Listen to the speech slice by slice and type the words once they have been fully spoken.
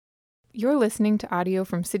You're listening to audio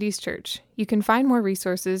from Cities Church. You can find more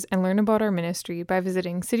resources and learn about our ministry by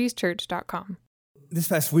visiting citieschurch.com. This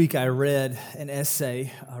past week, I read an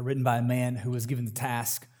essay written by a man who was given the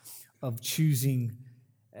task of choosing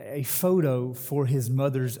a photo for his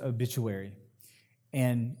mother's obituary.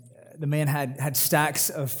 And the man had stacks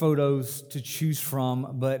of photos to choose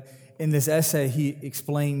from, but in this essay, he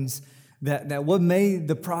explains that what made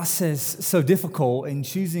the process so difficult in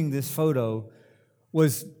choosing this photo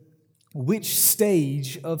was which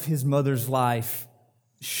stage of his mother's life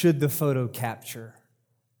should the photo capture.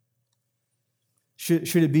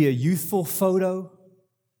 Should it be a youthful photo?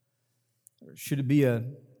 Or should it be a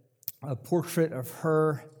portrait of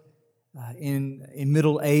her in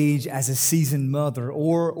middle age as a seasoned mother?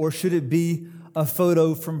 Or should it be a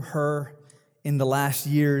photo from her in the last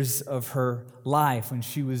years of her life, when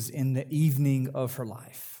she was in the evening of her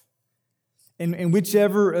life? And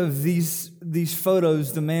whichever of these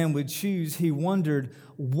photos the man would choose, he wondered,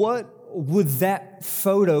 what would that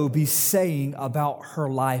photo be saying about her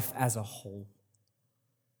life as a whole?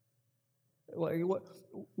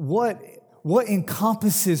 What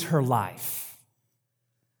encompasses her life?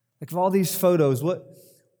 Like, of all these photos,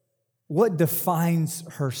 what defines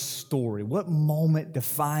her story? What moment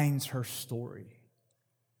defines her story?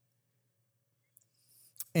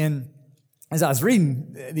 And as I was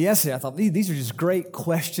reading the essay, I thought, these are just great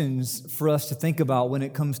questions for us to think about when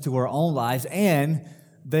it comes to our own lives, and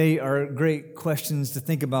they are great questions to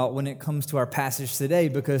think about when it comes to our passage today,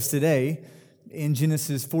 because today, in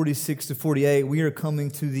Genesis 46 to 48, we are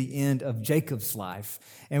coming to the end of Jacob's life.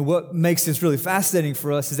 And what makes this really fascinating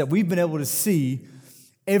for us is that we've been able to see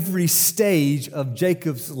every stage of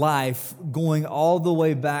Jacob's life going all the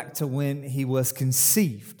way back to when he was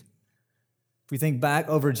conceived. If we think back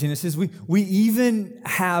over Genesis, we even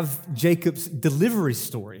have Jacob's delivery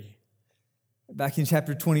story. Back in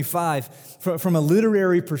chapter 25, from a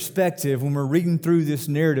literary perspective, when we're reading through this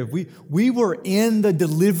narrative, we were in the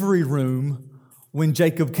delivery room when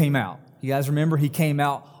Jacob came out. You guys remember he came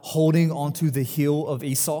out holding onto the heel of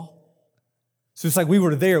Esau? So it's like we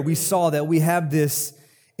were there. We saw that. We have this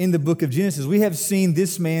in the book of Genesis. We have seen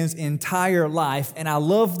this man's entire life, and I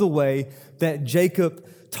love the way that Jacob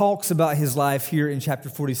talks about his life here in chapter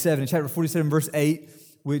 47. In chapter 47, verse 8,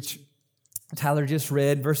 which Tyler just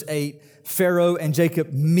read, verse 8, Pharaoh and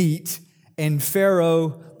Jacob meet, and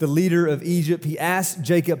Pharaoh, the leader of Egypt, he asks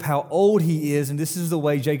Jacob how old he is, and this is the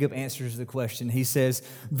way Jacob answers the question. He says,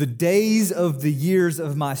 "The days of the years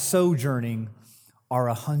of my sojourning are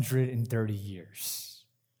 130 years."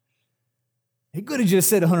 He could have just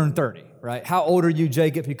said 130, right? How old are you,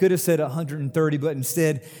 Jacob? He could have said 130, but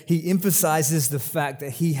instead he emphasizes the fact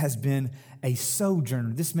that he has been a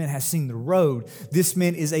sojourner. This man has seen the road. This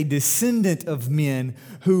man is a descendant of men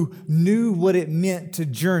who knew what it meant to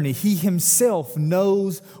journey. He himself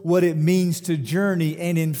knows what it means to journey.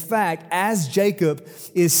 And in fact, as Jacob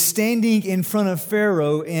is standing in front of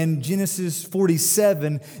Pharaoh in Genesis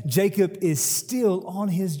 47, Jacob is still on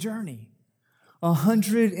his journey.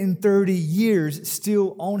 130 years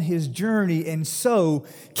still on his journey. And so,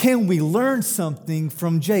 can we learn something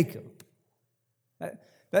from Jacob?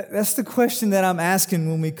 That's the question that I'm asking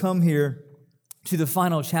when we come here to the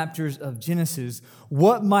final chapters of Genesis.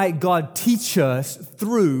 What might God teach us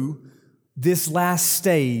through this last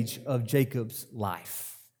stage of Jacob's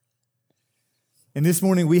life? And this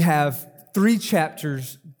morning we have 3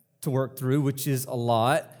 chapters to work through, which is a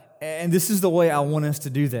lot. And this is the way I want us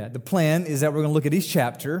to do that. The plan is that we're going to look at each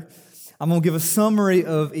chapter. I'm going to give a summary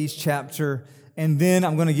of each chapter, and then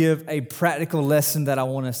I'm going to give a practical lesson that I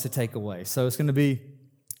want us to take away. So it's going to be,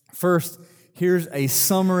 first, here's a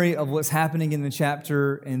summary of what's happening in the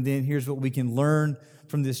chapter, and then here's what we can learn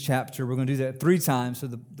from this chapter. We're going to do that 3 times. So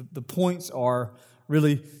the points are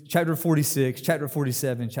really chapter 46, chapter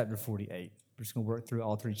 47, chapter 48. We're just going to work through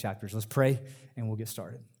all 3 chapters. Let's pray, and we'll get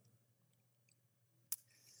started.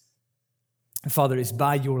 Father, it's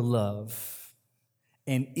by your love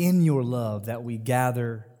and in your love that we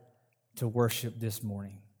gather to worship this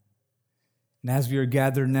morning. And as we are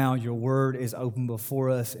gathered now, your word is open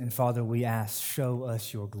before us, and Father, we ask, show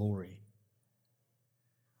us your glory.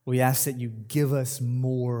 We ask that you give us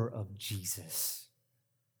more of Jesus.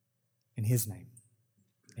 In his name,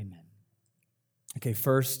 amen. Okay,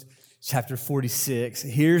 first, chapter 46.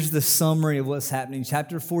 Here's the summary of what's happening.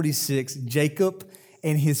 Chapter 46, Jacob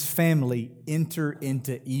and his family enter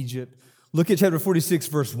into Egypt. Look at chapter 46,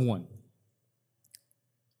 verse 1.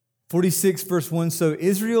 46, verse 1, so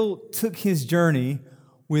Israel took his journey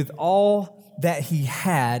with all that he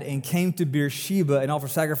had and came to Beersheba and offered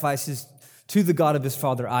sacrifices to the God of his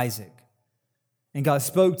father Isaac. And God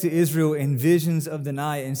spoke to Israel in visions of the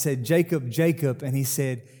night and said, Jacob, Jacob. And he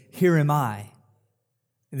said, here am I.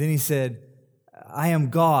 And then he said, I am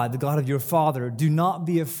God, the God of your father. Do not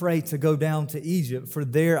be afraid to go down to Egypt, for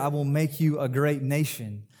there I will make you a great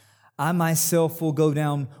nation. I myself will go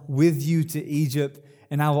down with you to Egypt,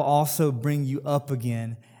 and I will also bring you up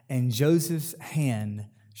again, and Joseph's hand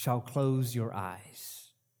shall close your eyes.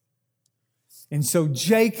 And so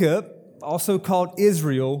Jacob, also called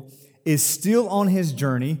Israel, is still on his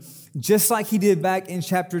journey. Just like he did back in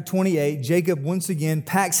chapter 28, Jacob once again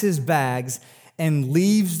packs his bags and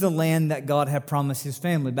leaves the land that God had promised his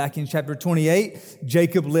family. Back in chapter 28,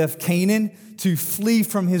 Jacob left Canaan to flee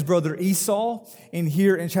from his brother Esau. And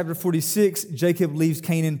here in chapter 46, Jacob leaves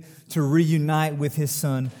Canaan to reunite with his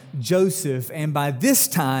son Joseph. And by this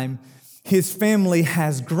time, his family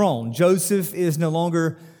has grown. Joseph is no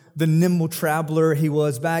longer the nimble traveler he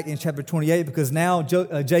was back in chapter 28, because now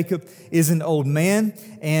Jacob is an old man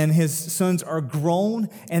and his sons are grown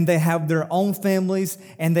and they have their own families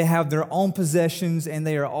and they have their own possessions and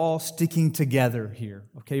they are all sticking together here.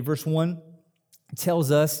 Okay, verse 1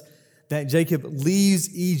 tells us that Jacob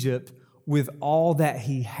leaves Egypt with all that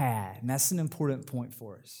he had. And that's an important point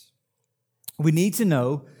for us. We need to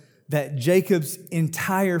know that Jacob's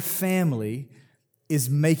entire family is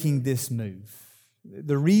making this move.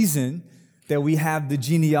 The reason that we have the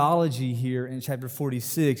genealogy here in chapter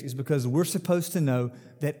 46 is because we're supposed to know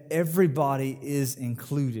that everybody is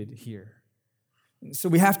included here. So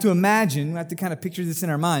we have to imagine, we have to kind of picture this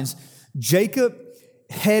in our minds. Jacob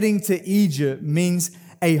heading to Egypt means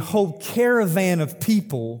a whole caravan of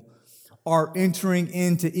people are entering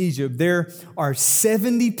into Egypt. There are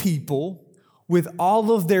 70 people with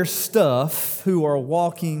all of their stuff who are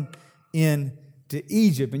walking in to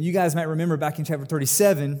Egypt. And you guys might remember back in chapter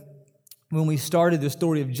 37, when we started the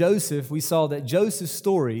story of Joseph, we saw that Joseph's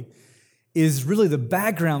story is really the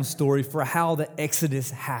background story for how the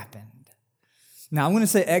Exodus happened. Now, I'm going to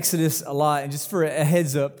say Exodus a lot, and just for a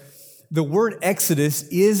heads up, the word Exodus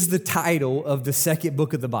is the title of the second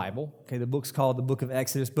book of the Bible. Okay, the book's called the Book of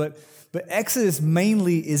Exodus, but Exodus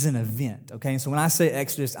mainly is an event. Okay, and so when I say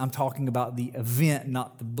Exodus, I'm talking about the event,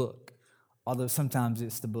 not the book. Although sometimes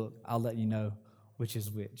it's the book. I'll let you know which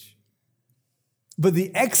is which. But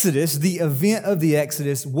the Exodus, the event of the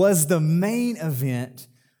Exodus, was the main event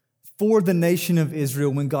for the nation of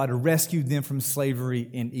Israel when God rescued them from slavery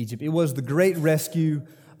in Egypt. It was the great rescue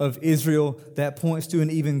of Israel that points to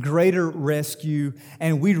an even greater rescue,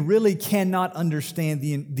 and we really cannot understand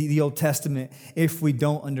the Old Testament if we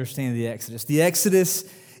don't understand the Exodus. The Exodus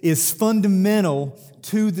is fundamental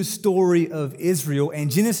to the story of Israel,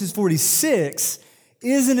 and Genesis 46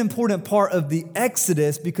 is an important part of the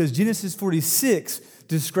Exodus because Genesis 46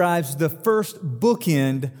 describes the first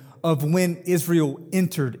bookend of when Israel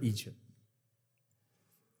entered Egypt.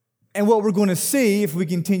 And what we're going to see if we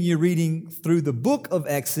continue reading through the book of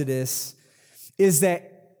Exodus is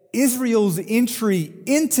that Israel's entry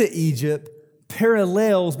into Egypt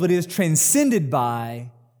parallels but is transcended by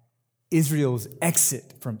Israel's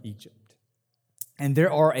exit from Egypt. And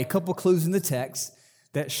there are a couple clues in the text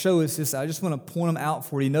that show us this. I just want to point them out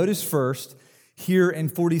for you. Notice first, here in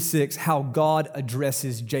 46, how God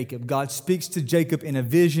addresses Jacob. God speaks to Jacob in a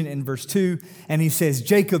vision in verse 2, and he says,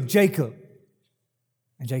 Jacob, Jacob.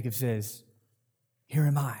 And Jacob says, here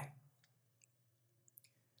am I.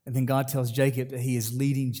 And then God tells Jacob that he is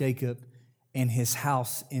leading Jacob and his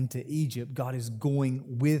house into Egypt. God is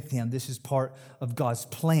going with him. This is part of God's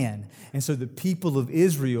plan. And so the people of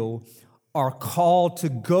Israel are called to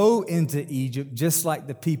go into Egypt just like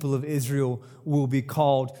the people of Israel will be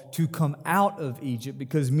called to come out of Egypt,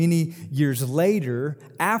 because many years later,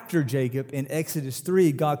 after Jacob, in Exodus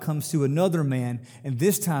 3, God comes to another man, and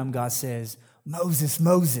this time God says, Moses,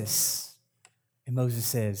 Moses. And Moses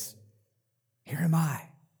says, here am I.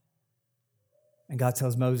 And God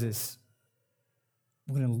tells Moses,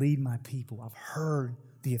 I'm going to lead my people. I've heard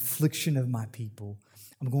the affliction of my people.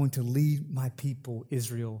 I'm going to lead my people,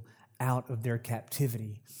 Israel, out of their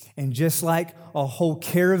captivity. And just like a whole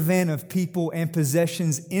caravan of people and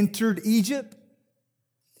possessions entered Egypt,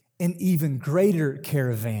 an even greater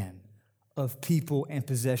caravan of people and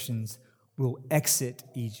possessions will exit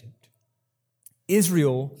Egypt.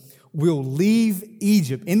 Israel will leave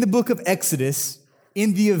Egypt. In the book of Exodus,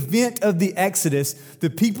 in the event of the Exodus, the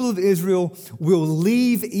people of Israel will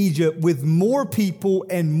leave Egypt with more people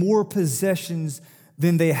and more possessions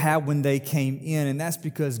than they had when they came in. And that's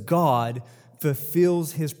because God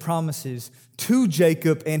fulfills his promises to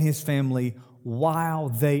Jacob and his family while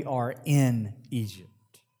they are in Egypt.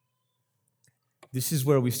 This is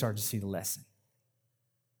where we start to see the lesson.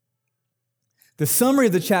 The summary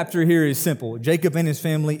of the chapter here is simple. Jacob and his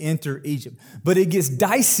family enter Egypt. But it gets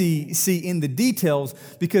dicey, in the details,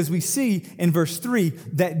 because we see in verse 3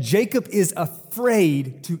 that Jacob is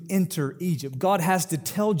afraid to enter Egypt. God has to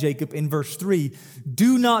tell Jacob in verse 3,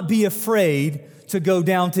 do not be afraid to go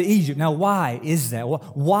down to Egypt. Now, why is that?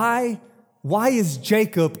 Why is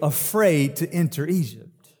Jacob afraid to enter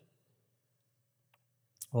Egypt?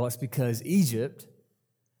 Well, it's because Egypt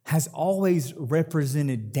has always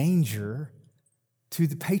represented danger to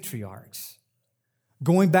the patriarchs.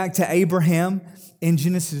 Going back to Abraham in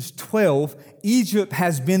Genesis 12, Egypt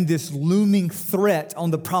has been this looming threat on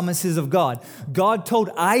the promises of God. God told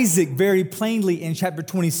Isaac very plainly in chapter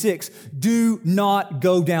 26, do not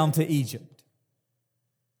go down to Egypt.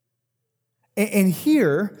 And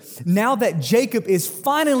here, now that Jacob is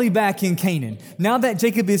finally back in Canaan, now that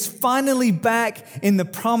Jacob is finally back in the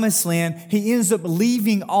promised land, he ends up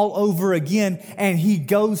leaving all over again, and he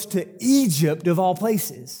goes to Egypt of all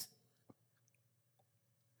places.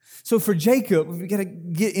 So for Jacob, we got to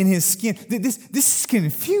get in his skin. This is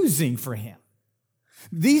confusing for him.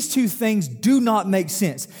 These two things do not make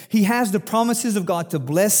sense. He has the promises of God to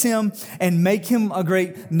bless him and make him a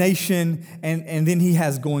great nation, and then he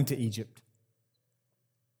has going to Egypt.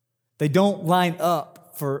 They don't line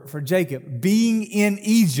up for Jacob. Being in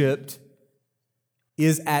Egypt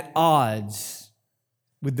is at odds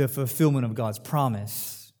with the fulfillment of God's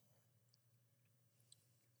promise.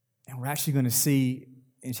 And we're actually going to see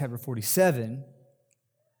in chapter 47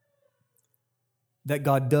 that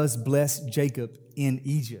God does bless Jacob in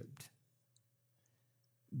Egypt.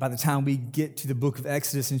 By the time we get to the book of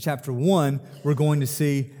Exodus in chapter 1, we're going to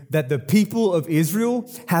see that the people of Israel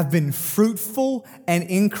have been fruitful and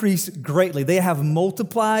increased greatly. They have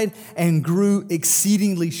multiplied and grew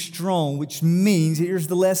exceedingly strong, which means, here's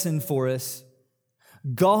the lesson for us,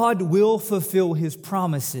 God will fulfill His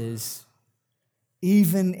promises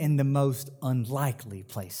even in the most unlikely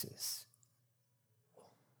places.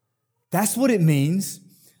 That's what it means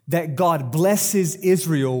that God blesses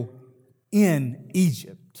Israel in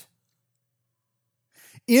Egypt.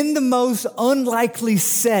 In the most unlikely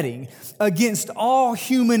setting, against all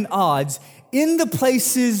human odds, in the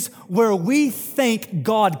places where we think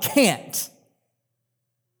God can't,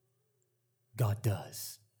 God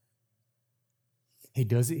does. He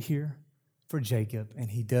does it here for Jacob, and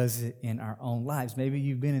He does it in our own lives. Maybe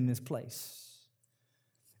you've been in this place.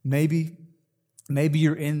 Maybe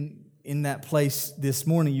you're in that place this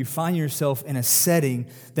morning. You find yourself in a setting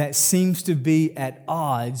that seems to be at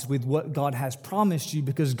odds with what God has promised you,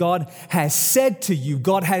 because God has said to you,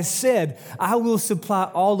 God has said, I will supply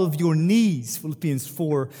all of your needs, Philippians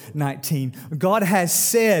 4:19. God has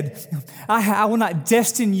said, I will not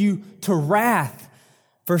destine you to wrath,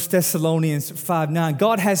 1 Thessalonians 5:9.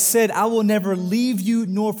 God has said, I will never leave you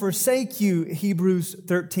nor forsake you, Hebrews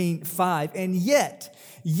 13:5. And yet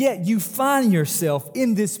you find yourself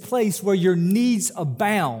in this place where your needs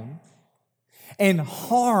abound and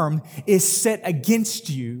harm is set against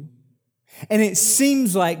you. And it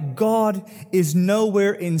seems like God is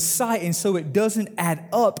nowhere in sight, and so it doesn't add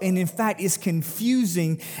up. And in fact, it's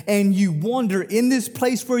confusing. And you wonder, in this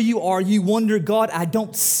place where you are, you wonder, God, I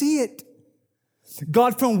don't see it.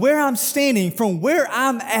 God, from where I'm standing, from where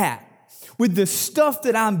I'm at, with the stuff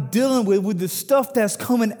that I'm dealing with the stuff that's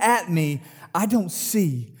coming at me, I don't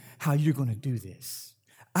see how you're going to do this.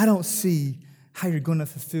 I don't see how you're going to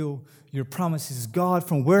fulfill your promises. God,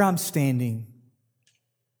 from where I'm standing,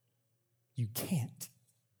 you can't.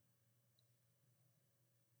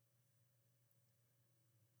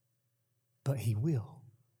 But He will.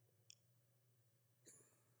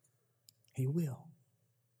 He will.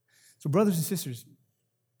 So, brothers and sisters,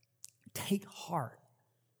 take heart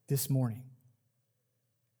this morning.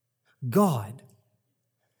 God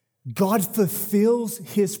fulfills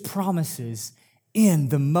His promises in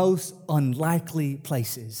the most unlikely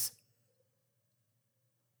places.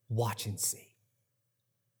 Watch and see.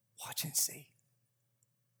 Watch and see.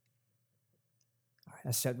 All right,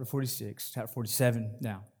 that's chapter 46, chapter 47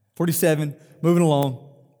 now. 47, moving along.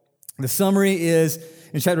 The summary is,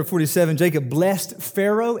 in chapter 47, Jacob blessed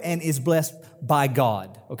Pharaoh and is blessed by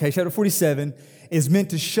God. Okay, chapter 47 is meant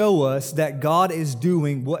to show us that God is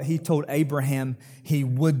doing what He told Abraham He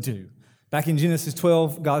would do. Back in Genesis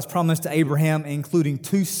 12, God's promise to Abraham, including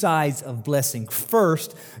two sides of blessing.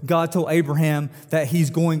 First, God told Abraham that He's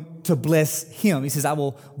going to bless him. He says, I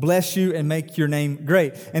will bless you and make your name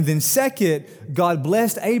great. And then second, God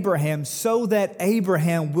blessed Abraham so that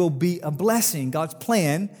Abraham will be a blessing. God's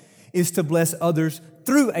plan is to bless others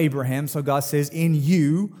through Abraham. So God says, in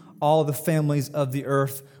you, all the families of the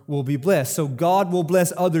earth will be blessed. So God will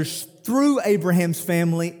bless others through Abraham's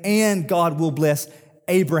family, and God will bless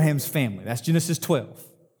Abraham's family. That's Genesis 12.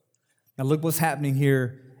 Now look what's happening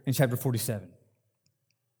here in chapter 47.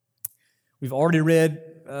 We've already read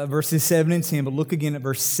verses 7 and 10, but look again at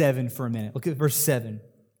verse 7 for a minute. Look at verse 7.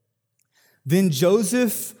 Then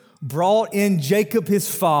Joseph brought in Jacob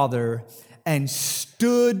his father and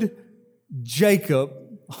stood Jacob,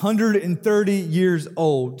 130 years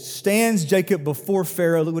old, stands Jacob before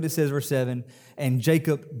Pharaoh. Look what it says, verse 7. And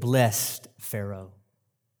Jacob blessed Pharaoh.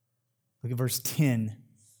 Look at verse 10.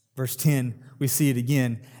 Verse 10, we see it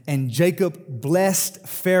again. And Jacob blessed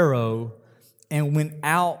Pharaoh and went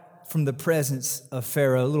out from the presence of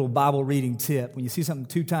Pharaoh. A little Bible reading tip. When you see something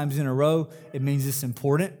 2 times in a row, it means it's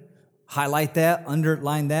important. Highlight that,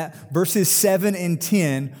 underline that. Verses 7 and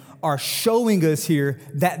 10 are showing us here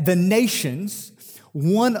that the nations,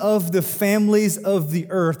 one of the families of the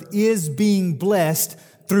earth, is being blessed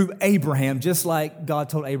through Abraham, just like God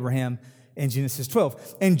told Abraham in Genesis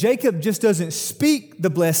 12. And Jacob just doesn't speak the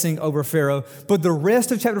blessing over Pharaoh, but the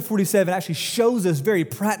rest of chapter 47 actually shows us very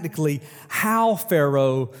practically how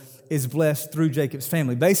Pharaoh is blessed through Jacob's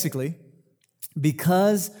family. Basically,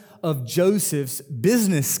 because of Joseph's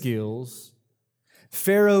business skills,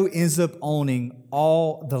 Pharaoh ends up owning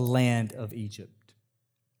all the land of Egypt.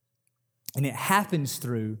 And it happens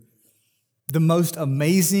through the most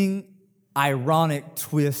amazing, ironic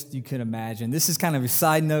twist you can imagine. This is kind of a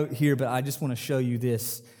side note here, but I just want to show you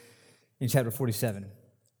this in chapter 47.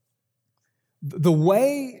 The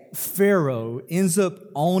way Pharaoh ends up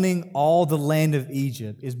owning all the land of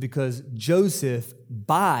Egypt is because Joseph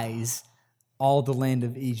buys all the land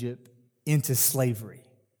of Egypt into slavery.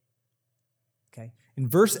 Okay. In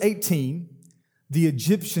verse 18, the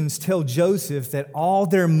Egyptians tell Joseph that all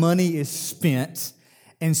their money is spent,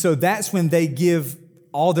 and so that's when they give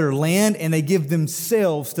all their land and they give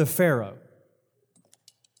themselves to Pharaoh.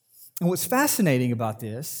 And what's fascinating about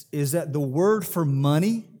this is that the word for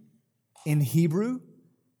money in Hebrew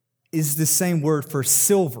is the same word for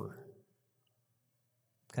silver.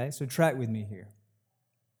 Okay, so track with me here.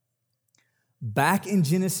 Back in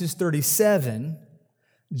Genesis 37,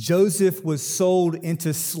 Joseph was sold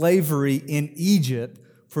into slavery in Egypt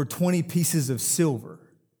for 20 pieces of silver.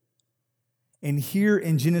 And here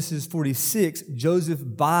in Genesis 46, Joseph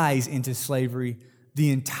buys into slavery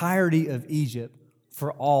the entirety of Egypt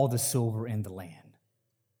for all the silver in the land.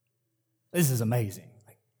 This is amazing.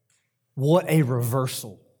 What a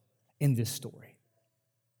reversal in this story.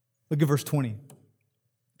 Look at verse 20.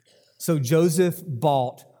 So Joseph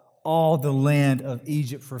bought all the land of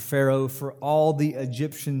Egypt for Pharaoh, for all the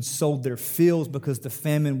Egyptians sold their fields because the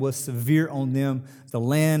famine was severe on them. The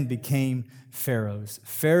land became Pharaoh's.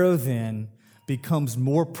 Pharaoh then becomes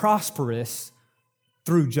more prosperous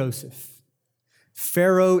through Joseph.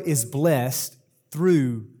 Pharaoh is blessed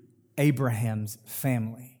through Abraham's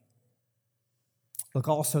family. Look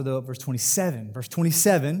also, though, at verse 27. Verse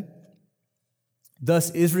 27,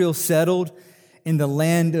 thus Israel settled in the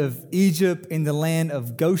land of Egypt, in the land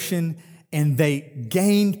of Goshen, and they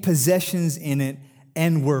gained possessions in it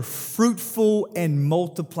and were fruitful and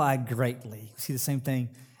multiplied greatly. See the same thing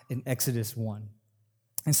in Exodus 1.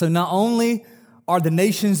 And so not only are the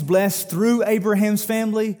nations blessed through Abraham's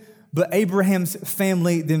family, but Abraham's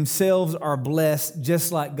family themselves are blessed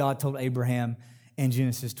just like God told Abraham in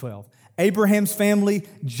Genesis 12. Abraham's family,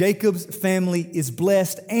 Jacob's family is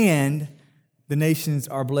blessed, and the nations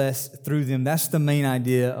are blessed through them. That's the main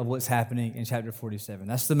idea of what's happening in chapter 47.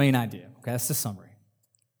 That's the main idea. Okay, that's the summary.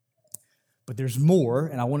 But there's more,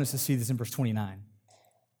 and I want us to see this in verse 29.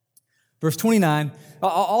 Verse 29,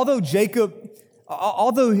 although Jacob's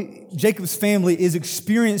family is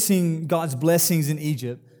experiencing God's blessings in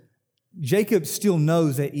Egypt, Jacob still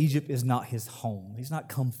knows that Egypt is not his home. He's not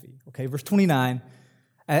comfy. Okay, verse 29,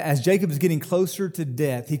 as Jacob is getting closer to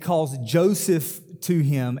death, he calls Joseph to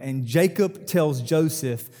him, and Jacob tells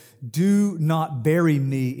Joseph, do not bury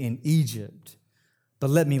me in Egypt,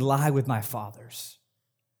 but let me lie with my fathers.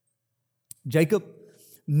 Jacob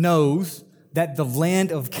knows that the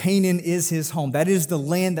land of Canaan is his home. That is the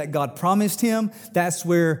land that God promised him. That's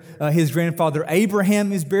where his grandfather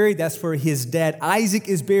Abraham is buried. That's where his dad Isaac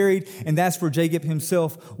is buried. And that's where Jacob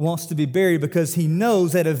himself wants to be buried, because he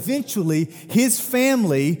knows that eventually his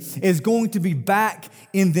family is going to be back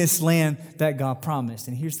in this land that God promised.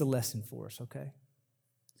 And here's the lesson for us, okay?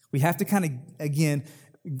 We have to kind of, again,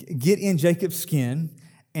 get in Jacob's skin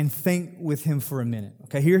and think with him for a minute.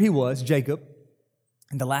 Okay, here he was, Jacob,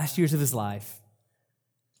 in the last years of his life,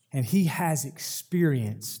 and he has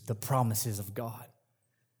experienced the promises of God.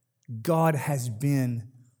 God has been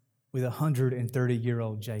with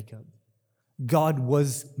 130-year-old Jacob. God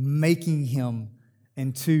was making him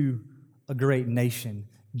into a great nation.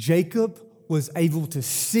 Jacob was able to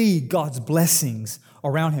see God's blessings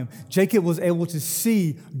around him. Jacob was able to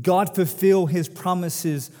see God fulfill his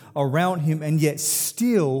promises around him, and yet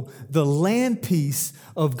still the land piece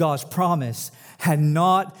of God's promise had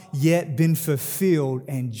not yet been fulfilled,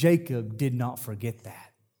 and Jacob did not forget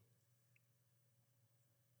that.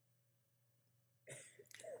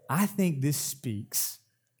 I think this speaks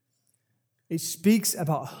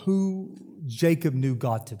about who Jacob knew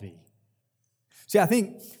God to be. See, I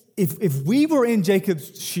think if we were in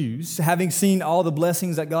Jacob's shoes, having seen all the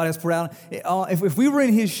blessings that God has poured out, if we were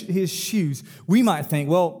in his shoes, we might think,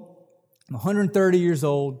 well, I'm 130 years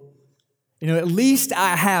old. At least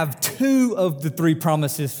I have 2 of the 3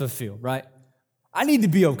 promises fulfilled, right? I need to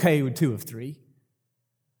be okay with 2 of 3.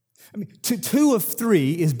 I mean, 2 of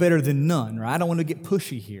 3 is better than none, right? I don't want to get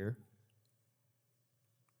pushy here.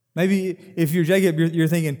 Maybe if you're Jacob, you're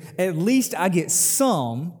thinking, at least I get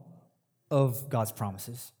some of God's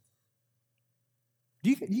promises. Do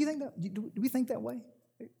you think that? Do we think that way?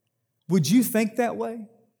 Would you think that way?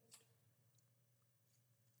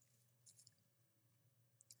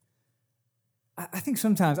 I think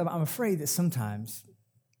sometimes, I'm afraid that sometimes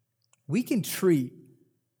we can treat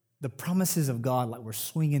the promises of God like we're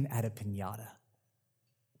swinging at a piñata.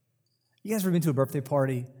 You guys ever been to a birthday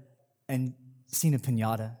party and seen a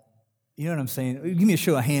piñata? You know what I'm saying? Give me a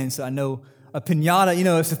show of hands so I know. A piñata,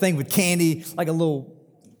 it's a thing with candy, like a little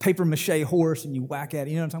paper mache horse, and you whack at it.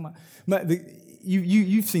 You know what I'm talking about?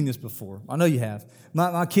 You've seen this before. I know you have.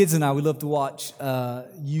 My kids and I, we love to watch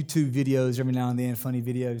YouTube videos every now and then, funny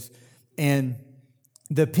videos. And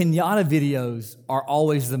the piñata videos are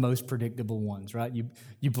always the most predictable ones, right?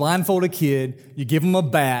 You blindfold a kid, you give them a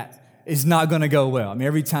bat, it's not going to go well. I mean,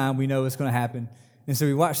 every time we know it's going to happen. And so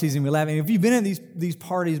we watch these and we laugh. And if you've been at these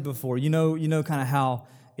parties before, you know kind of how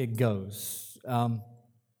it goes.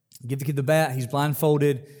 Give the kid the bat, he's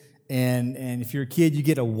blindfolded, and if you're a kid, you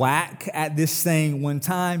get a whack at this thing one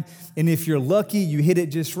time, and if you're lucky, you hit it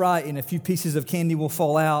just right, and a few pieces of candy will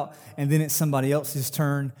fall out, and then it's somebody else's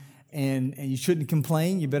turn, and you shouldn't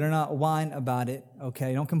complain. You better not whine about it,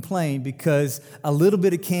 okay? Don't complain, because a little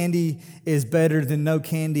bit of candy is better than no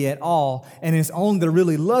candy at all, and it's only the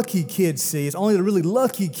really lucky kids see. It's only the really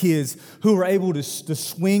lucky kids who are able to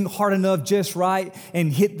swing hard enough just right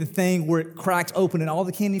and hit the thing where it cracks open and all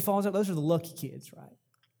the candy falls out. Those are the lucky kids, right?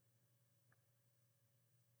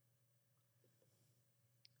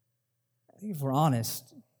 I think if we're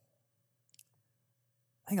honest,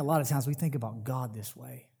 I think a lot of times we think about God this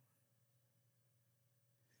way.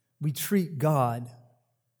 We treat God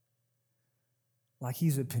like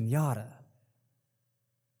he's a piñata.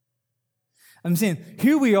 I'm saying,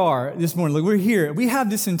 here we are this morning. Look, we're here. We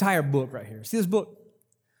have this entire book right here. See this book?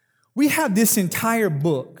 We have this entire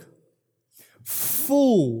book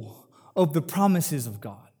full of the promises of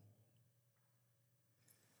God.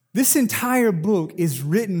 This entire book is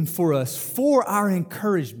written for us, for our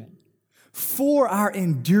encouragement, for our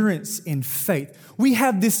endurance in faith. We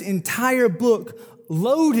have this entire book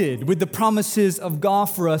loaded with the promises of God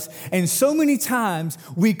for us. And so many times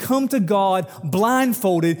we come to God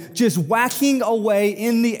blindfolded, just whacking away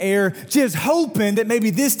in the air, just hoping that maybe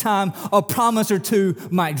this time a promise or 2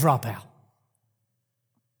 might drop out.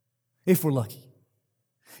 If we're lucky.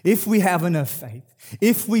 If we have enough faith.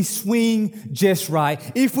 If we swing just right.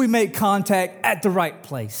 If we make contact at the right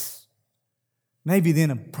place. Maybe then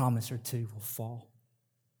a promise or 2 will fall.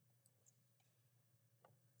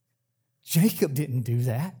 Jacob didn't do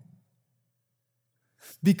that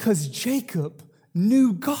because Jacob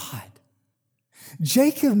knew God.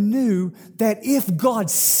 Jacob knew that if God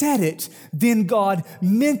said it, then God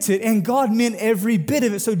meant it, and God meant every bit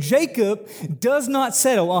of it. So Jacob does not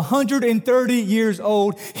settle. 130 years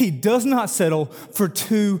old, he does not settle for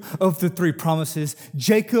 2 of the 3 promises.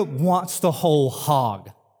 Jacob wants the whole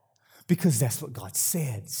hog because that's what God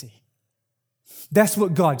said, see. That's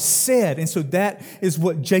what God said, and so that is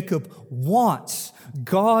what Jacob wants.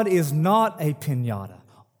 God is not a piñata.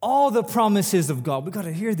 All the promises of God, we've got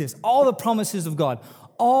to hear this, all the promises of God,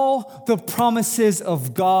 all the promises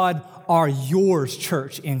of God are yours,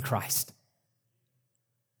 church, in Christ.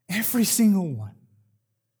 Every single one.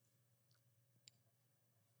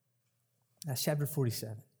 That's chapter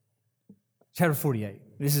 47. Chapter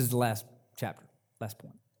 48. This is the last chapter, last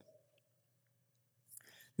point.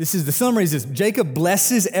 This is the summary. Is this: Jacob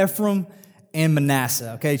blesses Ephraim and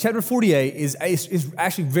Manasseh. Okay, chapter 48 is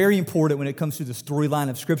actually very important when it comes to the storyline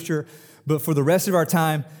of Scripture. But for the rest of our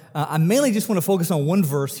time, I mainly just want to focus on one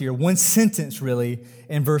verse here, one sentence really,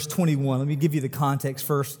 in verse 21. Let me give you the context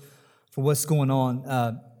first for what's going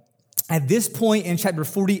on. At this point in chapter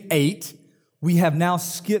 48, we have now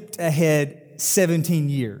skipped ahead 17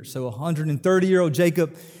 years. So 130-year-old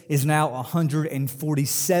Jacob is now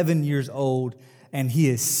 147 years old, and he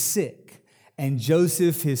is sick. And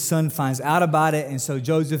Joseph, his son, finds out about it, and so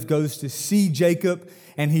Joseph goes to see Jacob,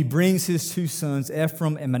 and he brings his two sons,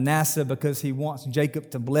 Ephraim and Manasseh, because he wants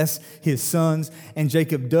Jacob to bless his sons. And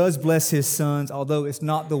Jacob does bless his sons, although it's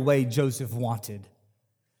not the way Joseph wanted.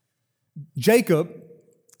 Jacob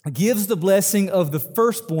gives the blessing of the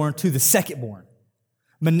firstborn to the secondborn.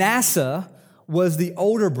 Manasseh was the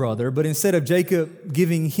older brother, but instead of Jacob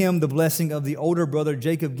giving him the blessing of the older brother,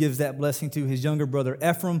 Jacob gives that blessing to his younger brother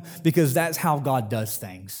Ephraim, because that's how God does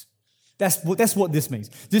things. That's what this means.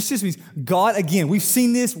 This just means God, again, we've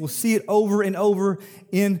seen this, we'll see it over and over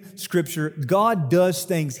in Scripture. God does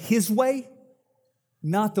things His way,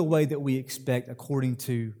 not the way that we expect according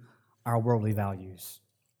to our worldly values.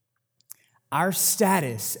 Our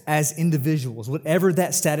status as individuals, whatever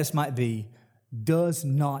that status might be, does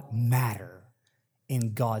not matter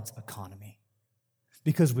in God's economy.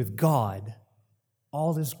 Because with God,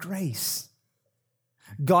 all is grace.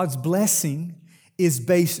 God's blessing is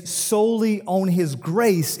based solely on His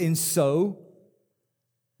grace, and so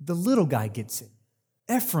the little guy gets it.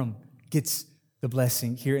 Ephraim gets the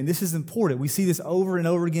blessing here, and this is important. We see this over and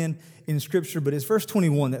over again in Scripture, but it's verse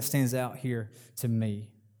 21 that stands out here to me.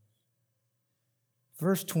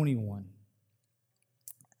 Verse 21.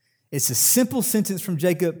 It's a simple sentence from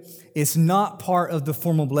Jacob. It's not part of the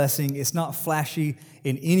formal blessing. It's not flashy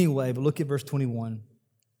in any way, but look at verse 21.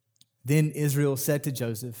 Then Israel said to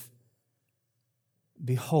Joseph,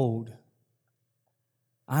 "Behold,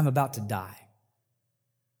 I am about to die,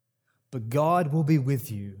 but God will be with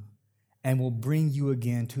you and will bring you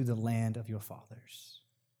again to the land of your fathers."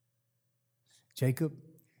 Jacob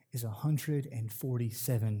is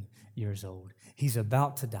 147 years old. He's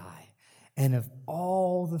about to die. And of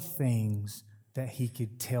all the things that he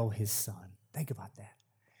could tell his son, think about that.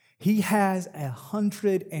 He has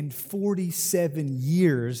 147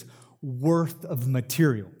 years worth of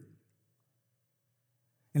material.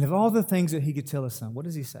 And of all the things that he could tell his son, what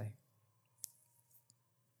does he say?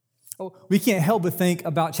 Oh, we can't help but think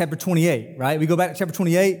about chapter 28, right? We go back to chapter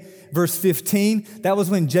 28, verse 15. That was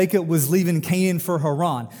when Jacob was leaving Canaan for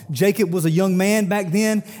Haran. Jacob was a young man back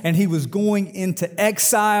then, and he was going into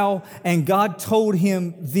exile. And God told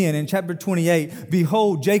him then in chapter 28,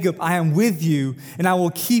 "Behold, Jacob, I am with you, and I will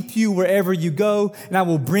keep you wherever you go, and I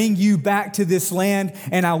will bring you back to this land,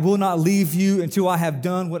 and I will not leave you until I have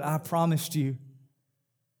done what I promised you."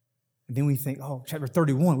 And then we think, oh, chapter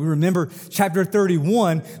 31. We remember chapter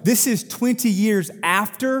 31. This is 20 years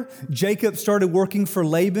after Jacob started working for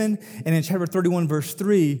Laban. And in chapter 31, verse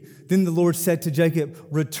 3, then the Lord said to Jacob,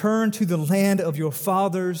 "Return to the land of your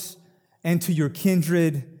fathers and to your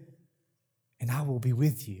kindred, and I will be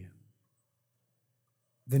with you."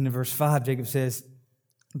 Then in verse 5, Jacob says,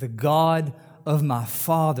 "The God of my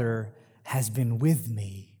father has been with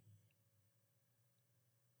me."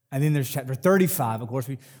 And then there's chapter 35. Of course,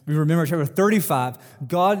 we remember chapter 35.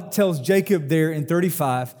 God tells Jacob there in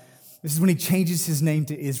 35, this is when he changes his name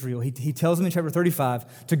to Israel. He tells him in chapter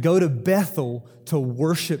 35 to go to Bethel to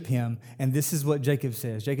worship him. And this is what Jacob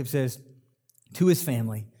says. Jacob says to his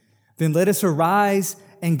family, "Then let us arise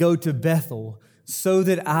and go to Bethel, so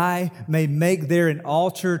that I may make there an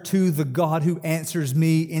altar to the God who answers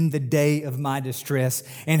me in the day of my distress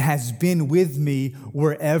and has been with me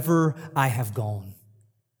wherever I have gone."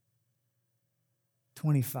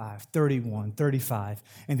 25, 31, 35.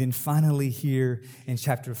 And then finally here in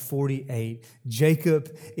chapter 48,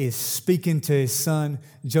 Jacob is speaking to his son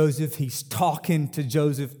Joseph. He's talking to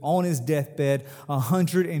Joseph on his deathbed,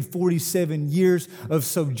 147 years of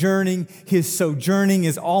sojourning. His sojourning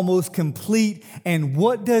is almost complete. And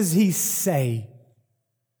what does he say?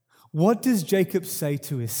 What does Jacob say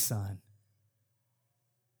to his son?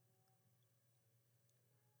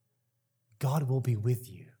 God will be with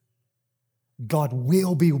you. God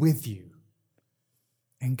will be with you,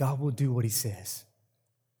 and God will do what He says.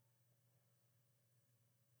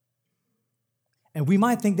 And we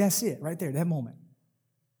might think that's it right there, that moment.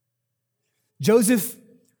 Joseph,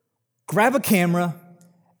 grab a camera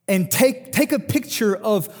and take a picture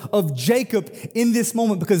of Jacob in this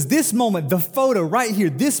moment, because this moment, the photo right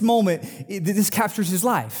here, this moment, this captures his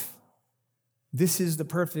life. This is the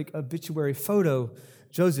perfect obituary photo.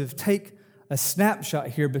 Joseph, take a snapshot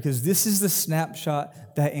here because this is the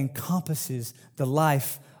snapshot that encompasses the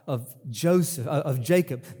life of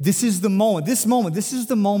Jacob. This is the moment. This is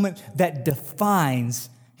the moment that defines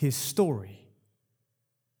his story.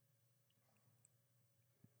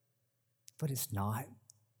 But it's not.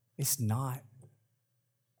 It's not.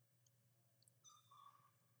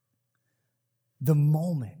 The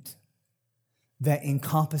moment that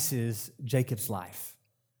encompasses Jacob's life,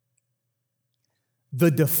 the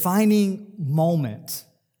defining moment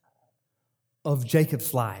of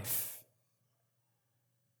Jacob's life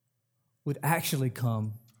would actually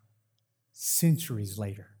come centuries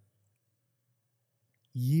later,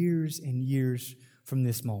 years and years from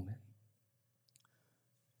this moment.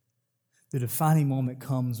 The defining moment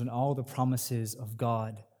comes when all the promises of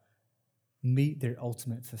God meet their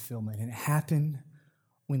ultimate fulfillment. And it happened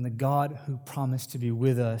when the God who promised to be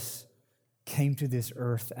with us came to this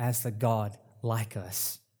earth as the God like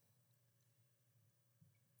us.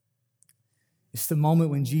 It's the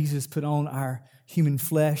moment when Jesus put on our human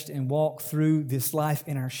flesh and walked through this life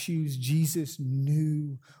in our shoes. Jesus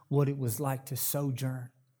knew what it was like to sojourn.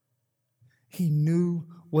 He knew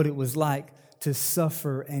what it was like to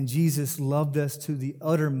suffer, and Jesus loved us to the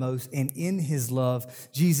uttermost, and in his love,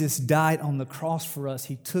 Jesus died on the cross for us.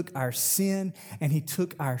 He took our sin, and he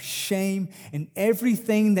took our shame, and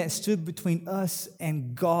everything that stood between us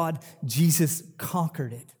and God, Jesus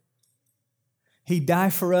conquered it. He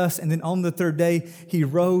died for us, and then on the third day, he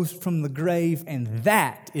rose from the grave, and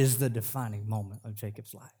that is the defining moment of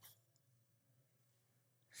Jacob's life.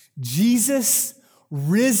 Jesus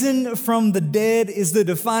risen from the dead is the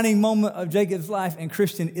defining moment of Jacob's life, and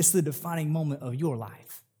Christian, it's the defining moment of your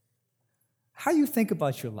life. How do you think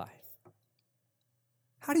about your life?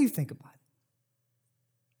 How do you think about it?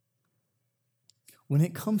 When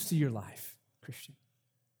it comes to your life, Christian,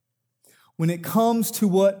 when it comes to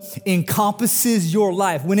what encompasses your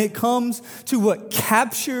life, when it comes to what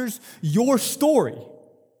captures your story,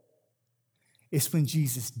 it's when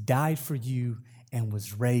Jesus died for you and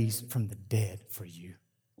was raised from the dead for you.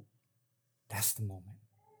 That's the moment.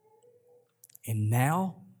 And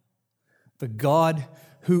now, the God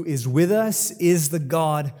who is with us is the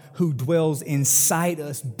God who dwells inside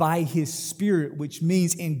us by his Spirit, which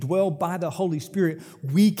means indwelled by the Holy Spirit,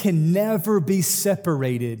 we can never be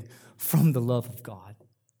separated from the love of God.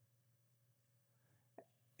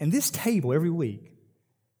 And this table every week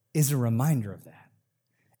is a reminder of that.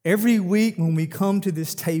 Every week when we come to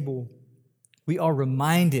this table, we are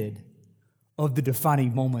reminded of the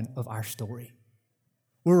defining moment of our story.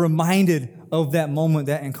 We're reminded of that moment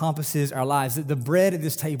that encompasses our lives. That the bread at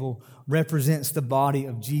this table represents the body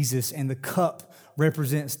of Jesus, and the cup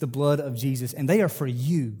represents the blood of Jesus, and they are for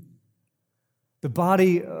you. The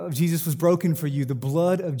body of Jesus was broken for you. The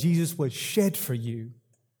blood of Jesus was shed for you.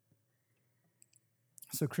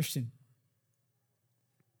 So, Christian,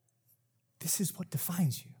 this is what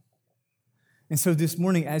defines you. And so this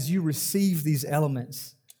morning, as you receive these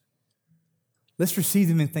elements, let's receive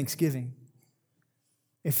them in thanksgiving.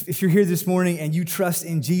 If you're here this morning and you trust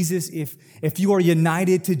in Jesus, if you are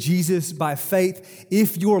united to Jesus by faith,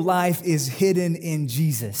 if your life is hidden in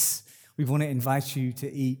Jesus, we want to invite you to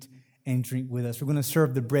eat and drink with us. We're going to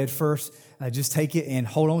serve the bread first. Just take it and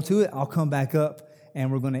hold on to it. I'll come back up and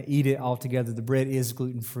we're going to eat it all together. The bread is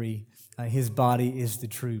gluten-free. His body is the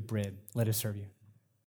true bread. Let us serve you.